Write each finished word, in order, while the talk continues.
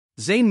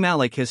Zayn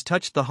Malik has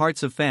touched the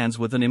hearts of fans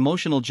with an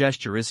emotional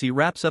gesture as he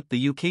wraps up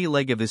the UK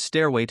leg of his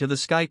Stairway to the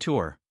Sky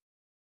tour.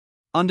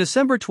 On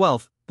December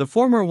 12, the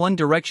former One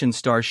Direction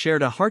star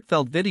shared a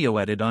heartfelt video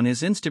edit on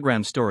his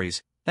Instagram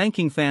stories,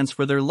 thanking fans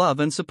for their love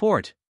and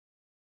support.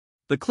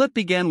 The clip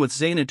began with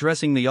Zayn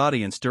addressing the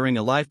audience during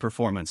a live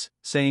performance,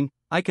 saying,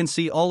 "I can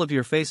see all of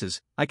your faces,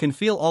 I can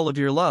feel all of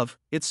your love,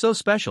 it's so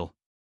special."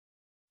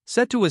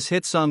 Set to his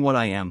hit song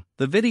WhatIAm,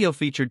 the video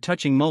featured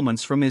touching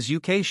moments from his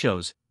UK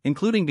shows,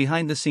 including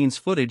behind-the-scenes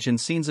footage and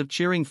scenes of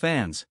cheering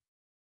fans.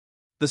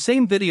 The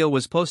same video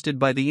was posted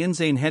by the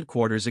Zayn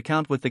headquarters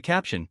account with the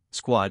caption,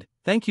 "Zquad,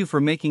 thank you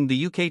for making the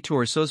UK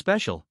tour so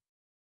special.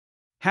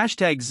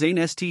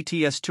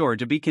 #ZaynSTTS tour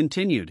to be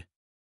continued."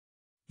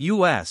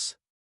 US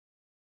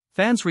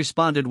fans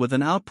responded with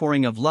an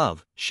outpouring of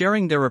love,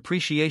 sharing their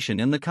appreciation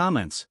in the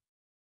comments.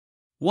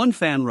 One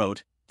fan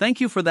wrote,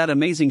 "Thank you for that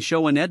amazing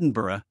show in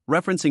Edinburgh,"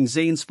 referencing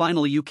Zayn's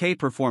final UK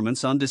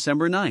performance on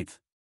December 9.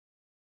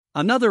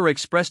 Another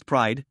expressed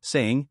pride,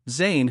 saying,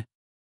 "Zayn,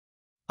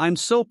 I'm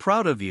so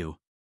proud of you.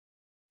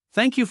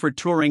 Thank you for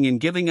touring and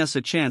giving us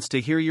a chance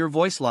to hear your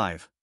voice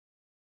live."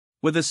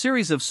 With a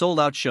series of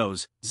sold-out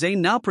shows, Zayn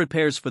now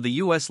prepares for the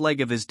US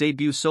leg of his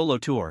debut solo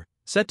tour,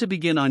 set to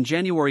begin on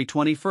January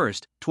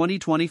 21,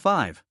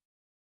 2025.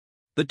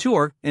 The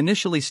tour,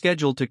 initially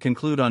scheduled to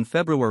conclude on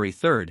February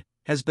 3,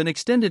 has been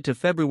extended to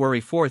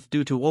February 4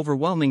 due to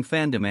overwhelming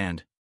fan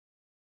demand.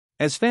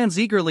 As fans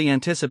eagerly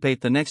anticipate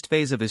the next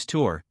phase of his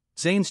tour,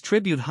 Zayn's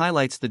tribute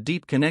highlights the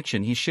deep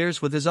connection he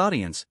shares with his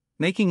audience,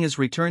 making his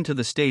return to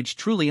the stage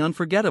truly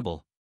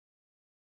unforgettable.